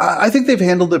 I think they've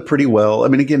handled it pretty well. I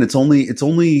mean, again, it's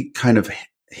only kind of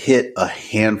hit a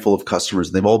handful of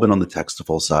customers. They've all been on the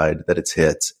Textful side that it's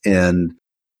hit. And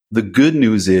the good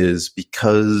news is,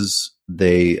 because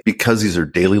these are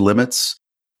daily limits,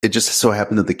 it just so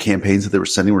happened that the campaigns that they were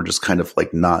sending were just kind of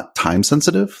like not time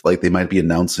sensitive. Like they might be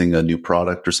announcing a new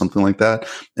product or something like that.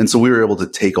 And so we were able to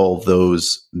take all of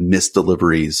those missed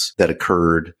deliveries that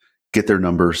occurred, get their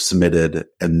numbers submitted,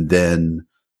 and then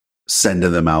send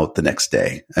them out the next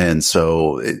day. And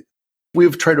so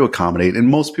we've tried to accommodate, and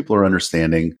most people are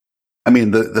understanding. I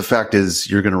mean, the fact is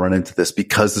you're going to run into this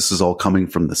because this is all coming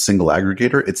from the single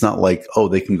aggregator. It's not like, oh,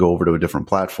 they can go over to a different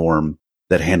platform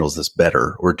that handles this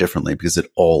better or differently, because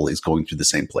it all is going through the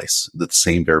same place, the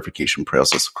same verification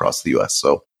process across the US.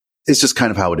 So it's just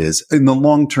kind of how it is. In the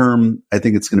long term, I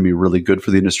think it's going to be really good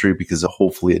for the industry because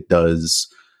hopefully it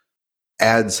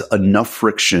adds enough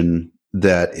friction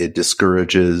that it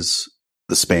discourages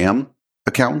the spam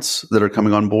accounts that are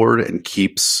coming on board and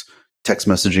keeps text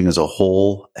messaging as a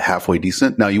whole halfway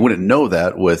decent. Now, you wouldn't know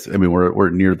that we're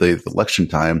near the election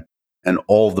time, and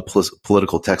all of the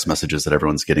political text messages that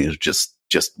everyone's getting is just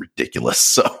ridiculous.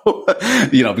 So,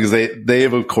 because they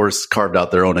have, of course, carved out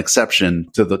their own exception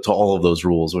to all of those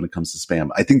rules when it comes to spam.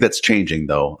 I think that's changing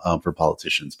though, for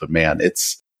politicians, but man,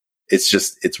 it's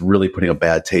really putting a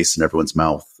bad taste in everyone's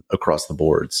mouth across the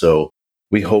board. So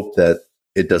we hope that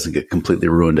it doesn't get completely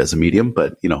ruined as a medium,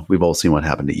 but we've all seen what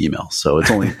happened to email. So it's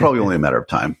probably only a matter of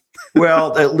time.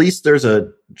 Well, at least there's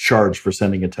a charge for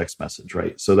sending a text message,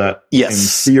 right? So that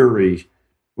yes, in theory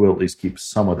will at least keep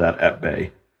some of that at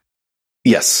bay.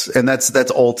 Yes. And that's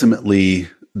ultimately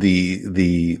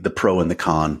the pro and the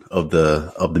con of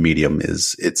the medium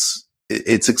is it's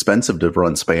expensive to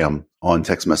run spam on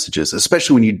text messages,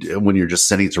 especially when you're just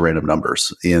sending it to random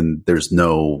numbers and there's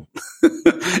no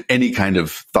any kind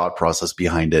of thought process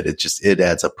behind it. It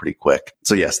adds up pretty quick.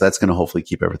 So yes, that's going to hopefully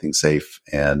keep everything safe.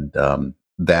 And,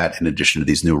 that in addition to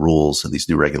these new rules and these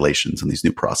new regulations and these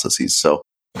new processes. So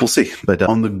we'll see. But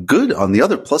on the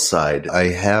other plus side,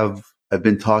 I've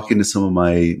been talking to some of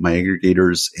my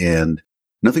aggregators, and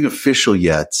nothing official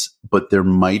yet, but there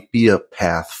might be a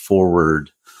path forward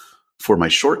for my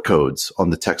short codes on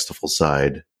the Textful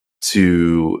side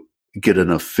to get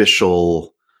an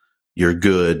official "you're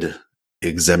good"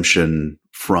 exemption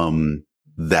from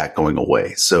that going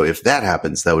away. So if that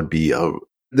happens, that would be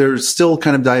they're still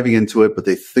kind of diving into it, but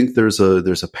they think there's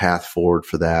a path forward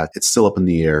for that. It's still up in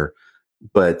the air,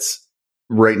 but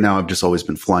right now I've just always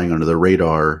been flying under the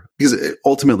radar because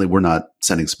ultimately we're not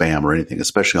sending spam or anything,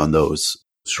 especially on those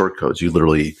short codes. You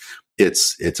literally,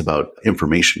 it's about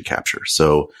information capture.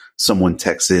 So someone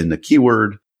texts in a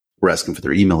keyword, we're asking for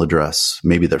their email address,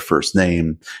 maybe their first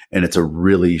name, and it's a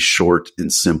really short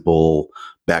and simple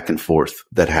back and forth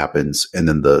that happens. And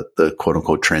then the quote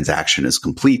unquote transaction is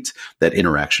complete. That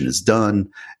interaction is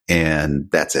done. And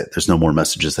that's it. There's no more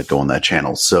messages that go on that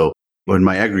channel. So when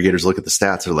my aggregators look at the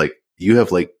stats, they're like, you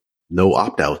have like no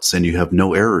opt-outs and you have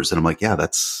no errors. And I'm like, yeah,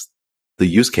 that's the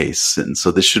use case. And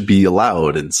so this should be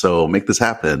allowed. And so make this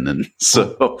happen. And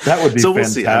so that would be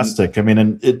fantastic. I mean,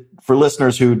 and for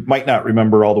listeners who might not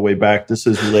remember all the way back, this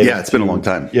is related. Yeah, it's been a long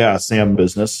time. Yeah, Sam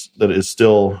business that is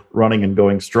still running and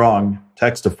going strong,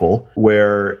 Textful,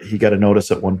 where he got a notice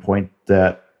at one point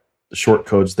that the short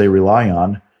codes they rely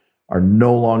on are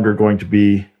no longer going to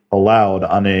be allowed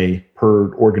on a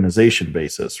per organization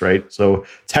basis, right? So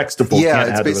Textful can't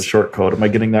have a short code. Am I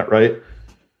getting that right?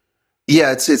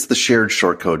 Yeah, it's the shared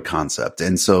short code concept.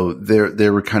 And so they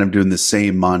were kind of doing the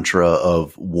same mantra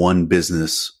of one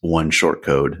business, one short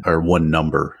code, or one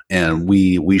number. And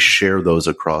we share those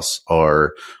across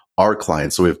our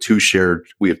clients. So we have two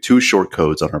short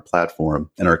codes on our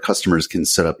platform, and our customers can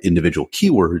set up individual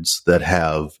keywords that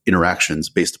have interactions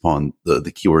based upon the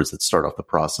keywords that start off the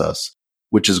process,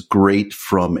 which is great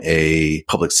from a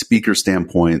public speaker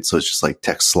standpoint. So it's just like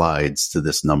text slides to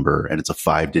this number, and it's a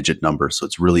 5-digit number. So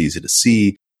it's really easy to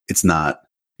see. It's not,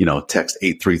 text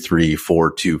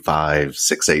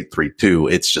 833-425-6832.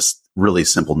 It's just really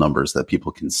simple numbers that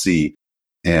people can see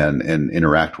and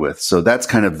interact with. So that's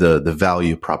kind of the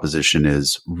value proposition,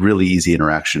 is really easy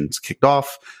interactions kicked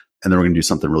off. And then we're going to do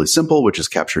something really simple, which is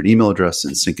capture an email address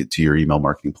and sync it to your email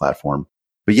marketing platform.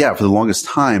 But yeah, for the longest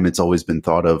time, it's always been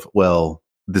thought of, well,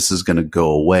 this is going to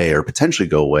go away or potentially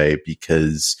go away,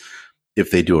 because if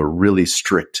they do a really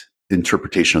strict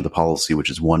interpretation of the policy,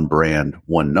 which is one brand,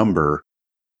 one number,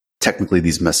 technically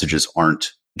these messages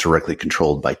aren't directly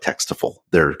controlled by Textful.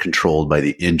 They're controlled by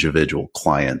the individual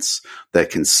clients that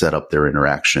can set up their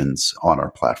interactions on our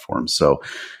platform. So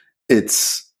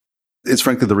it's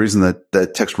frankly the reason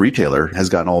that Text Retailer has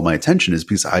gotten all my attention, is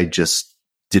because I just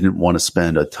didn't want to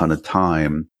spend a ton of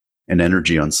time and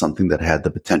energy on something that had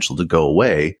the potential to go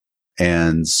away.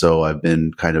 And so I've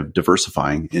been kind of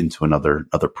diversifying into another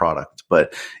product.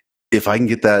 But if I can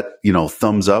get that,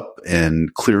 thumbs up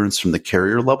and clearance from the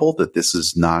carrier level that this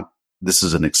is not this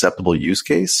is an acceptable use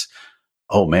case,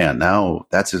 oh man, now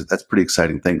that's pretty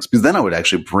exciting things. Because then I would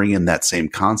actually bring in that same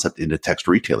concept into Text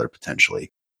Retailer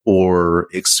potentially, or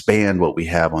expand what we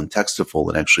have on Textiful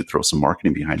and actually throw some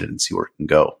marketing behind it and see where it can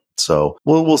go. So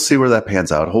we'll see where that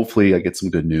pans out. Hopefully I get some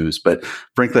good news. But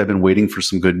frankly, I've been waiting for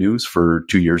some good news for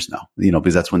 2 years now,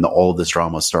 because that's when all of this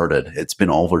drama started. It's been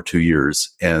over 2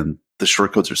 years and the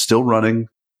shortcodes are still running.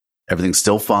 Everything's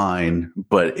still fine,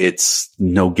 but it's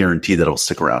no guarantee that it'll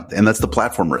stick around. And that's the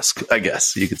platform risk, I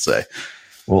guess you could say.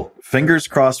 Well, fingers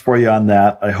crossed for you on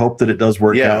that. I hope that it does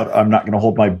work out. I'm not going to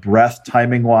hold my breath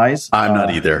timing wise. I'm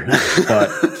not either.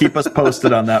 But keep us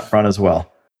posted on that front as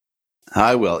well.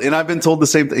 I will. And I've been told the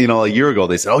same thing, a year ago,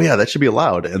 they said, oh yeah, that should be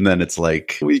allowed. And then it's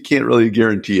like, we can't really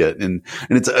guarantee it. And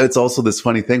it's also this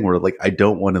funny thing where I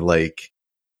don't want to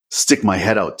stick my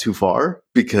head out too far,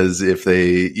 because if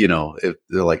if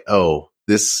they're like, oh,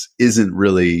 this isn't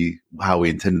really how we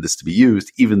intended this to be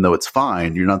used, even though it's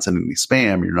fine, you're not sending me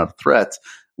spam, you're not a threat,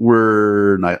 we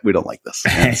don't like this.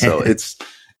 And so it's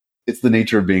the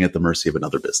nature of being at the mercy of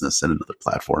another business and another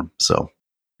platform. So,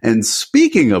 and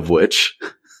speaking of which,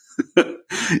 on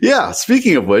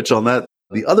that,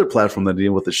 the other platform that I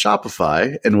deal with is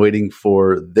Shopify, and waiting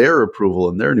for their approval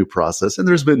and their new process. And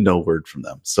there's been no word from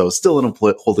them. So still in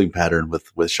a holding pattern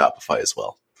with Shopify as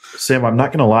well. Sam, I'm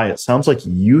not going to lie. It sounds like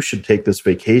you should take this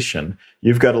vacation.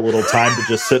 You've got a little time to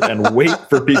just sit and wait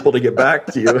for people to get back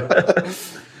to you.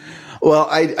 Well,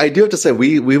 I do have to say,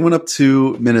 we went up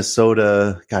to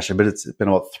Minnesota. Gosh, I bet it's been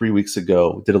about 3 weeks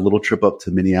ago. Did a little trip up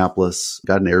to Minneapolis,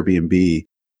 got an Airbnb.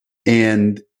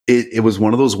 And it was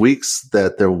one of those weeks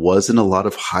that there wasn't a lot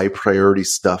of high priority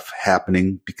stuff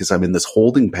happening, because I'm in this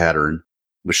holding pattern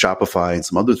with Shopify and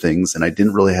some other things. And I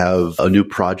didn't really have a new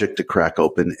project to crack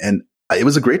open. And it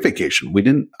was a great vacation.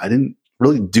 I didn't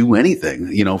really do anything,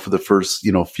 for the first,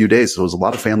 few days. So it was a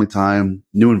lot of family time,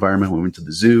 new environment. We went to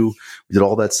the zoo, we did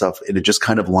all that stuff. And it just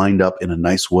kind of lined up in a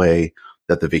nice way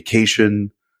that the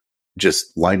vacation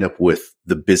just lined up with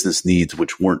the business needs,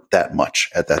 which weren't that much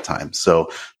at that time. So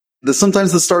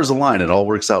sometimes the stars align. It all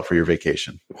works out for your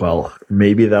vacation. Well,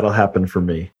 maybe that'll happen for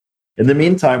me. In the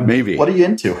meantime, maybe. What are you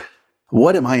into?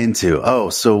 What am I into? Oh,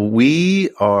 so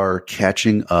we are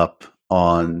catching up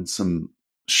on some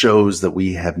shows that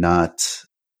we have not,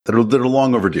 that are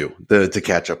long overdue to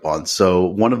catch up on. So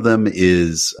one of them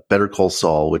is Better Call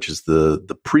Saul, which is the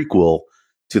prequel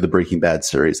to the Breaking Bad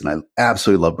series. And I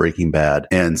absolutely love Breaking Bad.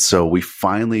 And so we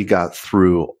finally got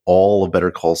through all of Better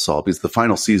Call Saul, because the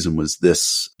final season was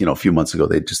this, a few months ago.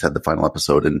 They just had the final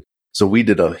episode. And so we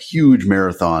did a huge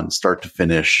marathon start to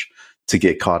finish to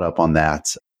get caught up on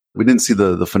that. We didn't see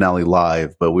the finale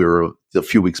live, but we were a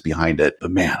few weeks behind it.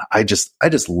 But man, I just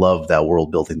love that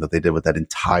world building that they did with that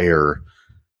entire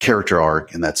character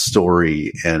arc and that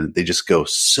story. And they just go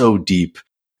so deep.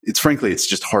 It's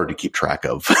just hard to keep track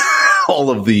of all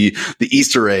of the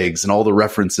Easter eggs and all the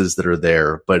references that are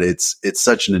there. But it's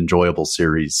such an enjoyable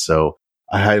series. So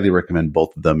I highly recommend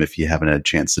both of them if you haven't had a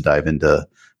chance to dive into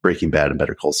Breaking Bad and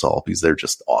Better Call Saul, because they're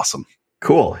just awesome.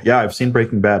 Cool. Yeah, I've seen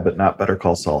Breaking Bad, but not Better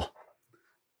Call Saul.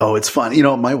 Oh, it's fun.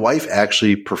 My wife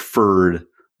actually preferred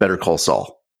Better Call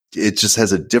Saul. It just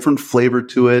has a different flavor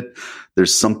to it.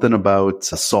 There's something about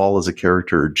Saul as a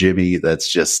character, or Jimmy,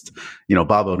 that's just,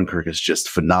 Bob Odenkirk is just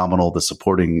phenomenal. The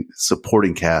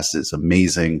supporting cast is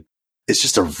amazing. It's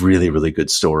just a really, really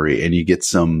good story. And you get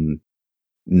some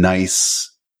nice,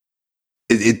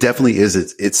 it definitely is.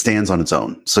 It stands on its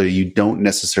own. So you don't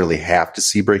necessarily have to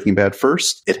see Breaking Bad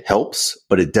first. It helps,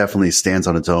 but it definitely stands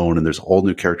on its own. And there's all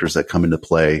new characters that come into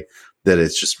play that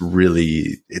it's just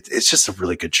really, it's just a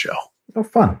really good show. Oh,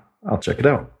 fun. I'll check it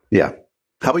out. Yeah.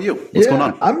 How about you? What's going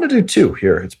on? I'm going to do two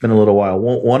here. It's been a little while.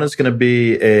 One is going to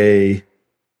be a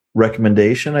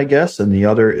recommendation, I guess. And the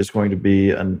other is going to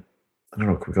be I don't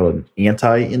know, can we call it an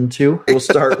anti-into? We'll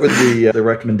start with the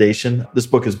recommendation. This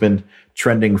book has been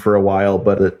trending for a while,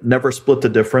 but it Never Split the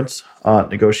Difference,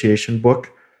 negotiation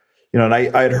book. And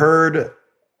I had heard,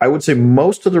 I would say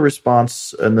most of the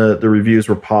response and the reviews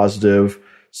were positive.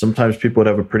 Sometimes people would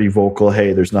have a pretty vocal,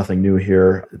 hey, there's nothing new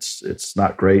here. It's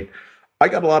not great. I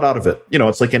got a lot out of it.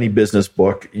 It's like any business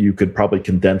book. You could probably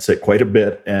condense it quite a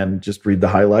bit and just read the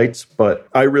highlights. But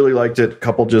I really liked it. A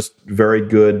couple just very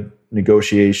good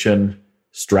negotiation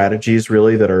strategies,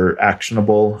 really, that are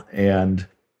actionable. And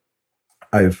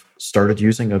I've started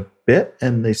using a bit,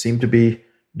 and they seem to be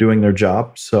doing their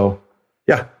job. So,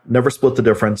 yeah, Never Split the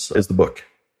Difference is the book.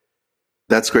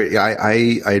 That's great. Yeah,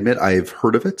 I admit I've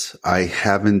heard of it. I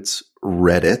haven't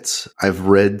read it. I've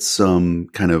read some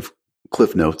kind of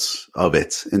cliff notes of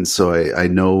it. And so I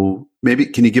know, maybe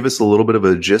can you give us a little bit of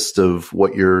a gist of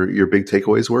what your big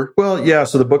takeaways were? Well, yeah.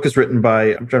 So the book is written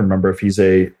by, I'm trying to remember if he's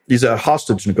a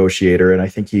hostage negotiator, and I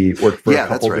think he worked for a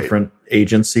couple different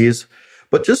agencies.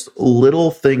 But just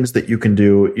little things that you can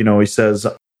do. He says,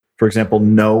 for example,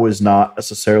 no is not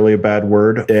necessarily a bad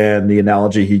word. And the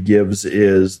analogy he gives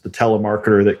is the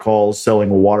telemarketer that calls selling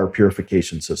a water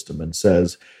purification system and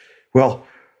says, well,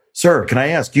 sir, can I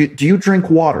ask, do you drink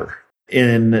water?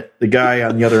 In the guy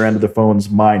on the other end of the phone's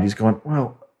mind, he's going,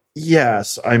 well,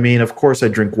 yes. I mean, of course I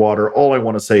drink water. All I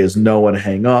want to say is no and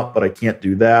hang up, but I can't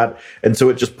do that. And so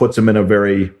it just puts him in a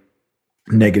very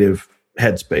negative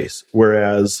headspace.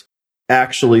 Whereas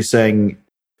actually saying,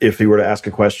 if he were to ask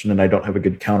a question, and I don't have a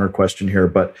good counter question here,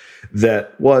 but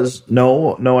that was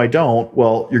no, I don't.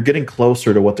 Well, you're getting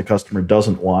closer to what the customer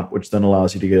doesn't want, which then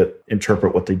allows you to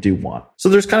interpret what they do want. So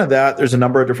there's kind of that. There's a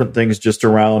number of different things just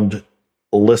around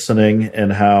listening,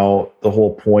 and how the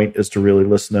whole point is to really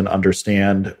listen and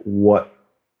understand what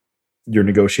your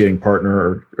negotiating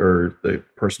partner or the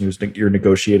person you're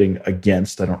negotiating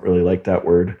against, I don't really like that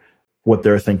word, what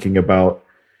they're thinking about.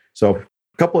 So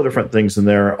a couple of different things in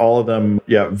there, all of them,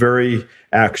 very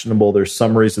actionable. There's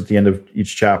summaries at the end of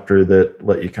each chapter that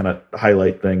let you kind of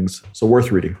highlight things. So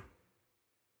worth reading.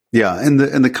 Yeah. And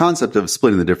the concept of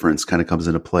splitting the difference kind of comes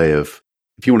into play of,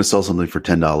 if you want to sell something for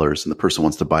 $10 and the person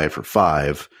wants to buy it for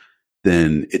 $5,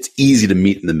 then it's easy to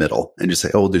meet in the middle and just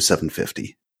say, we'll do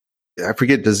 $7.50. I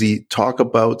forget, does he talk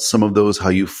about some of those, how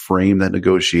you frame that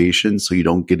negotiation so you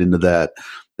don't get into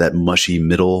that mushy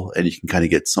middle, and you can kind of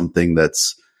get something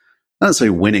that's not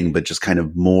necessarily winning, but just kind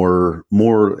of more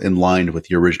in line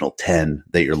with your original 10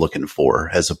 that you're looking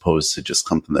for, as opposed to just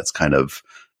something that's kind of,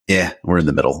 we're in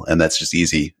the middle and that's just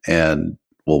easy and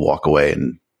we'll walk away,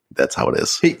 and that's how it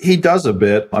is. He does a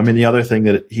bit. I mean, the other thing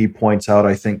that he points out,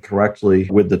 I think correctly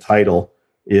with the title,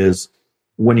 is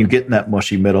when you get in that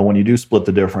mushy middle, when you do split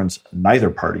the difference, neither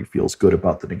party feels good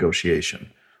about the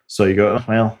negotiation. So you go,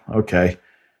 well, okay.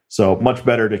 So much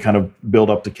better to kind of build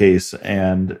up the case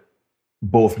and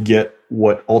both get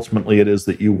what ultimately it is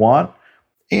that you want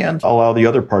and allow the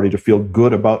other party to feel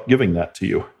good about giving that to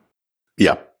you.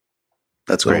 Yeah,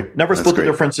 that's great. Never split the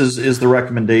difference is the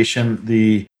recommendation.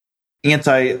 The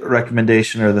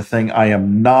anti-recommendation, or the thing I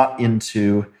am not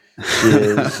into,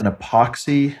 is an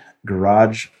epoxy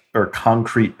garage or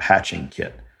concrete patching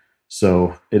kit.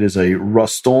 So it is a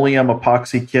Rust-Oleum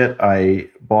epoxy kit I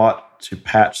bought to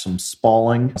patch some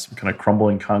spalling, some kind of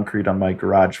crumbling concrete on my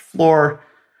garage floor.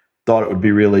 Thought it would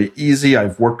be really easy.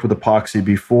 I've worked with epoxy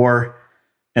before,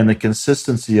 and the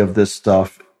consistency of this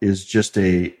stuff is just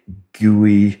a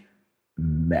gooey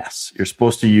mess. You're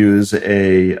supposed to use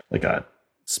a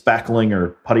spackling or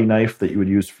putty knife that you would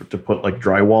use to put like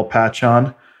drywall patch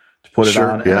on, to put it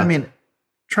on. Yeah. And I mean,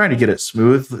 trying to get it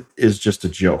smooth is just a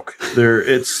joke.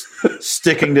 It's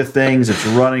sticking to things. It's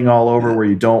running all over where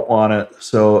you don't want it.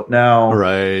 So now,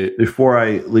 before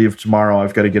I leave tomorrow,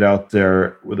 I've got to get out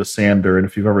there with a sander. And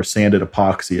if you've ever sanded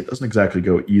epoxy, it doesn't exactly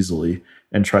go easily,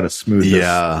 and try to smooth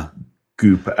this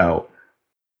goop out.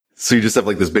 So you just have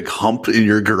like this big hump in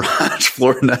your garage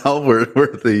floor now where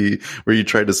you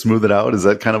tried to smooth it out? Is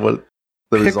that kind of what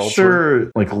the results were?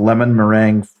 Picture like lemon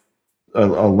meringue, a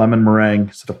lemon meringue.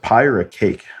 Is it a pie or a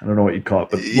cake? I don't know what you'd call it,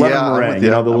 but lemon meringue,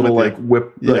 the little like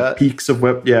whip, like peaks of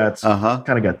whip. Yeah, it's kind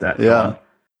of got that. Yeah.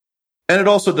 And it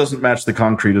also doesn't match the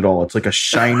concrete at all. It's like a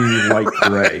shiny light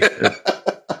gray.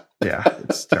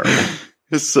 It's terrible.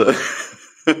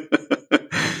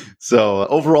 So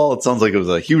overall, it sounds like it was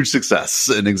a huge success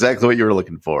and exactly what you were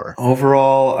looking for.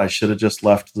 Overall, I should have just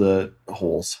left the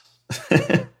holes.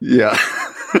 Yeah.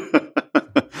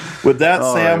 With that,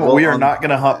 Sam, we are not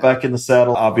going to hop back in the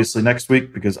saddle, obviously, next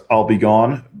week because I'll be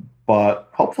gone. But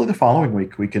hopefully the following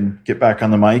week we can get back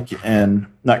on the mic and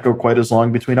not go quite as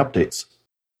long between updates.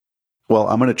 Well,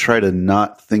 I'm going to try to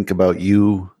not think about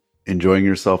you enjoying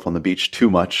yourself on the beach too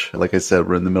much. Like I said,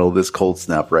 we're in the middle of this cold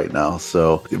snap right now.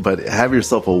 So, but have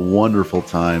yourself a wonderful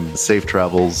time, safe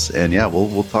travels, and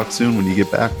we'll talk soon when you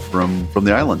get back from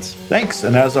the islands. Thanks.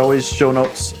 And as always, show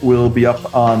notes will be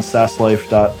up on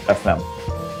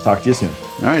sasslife.fm. Talk to you soon.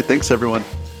 All right. Thanks, everyone.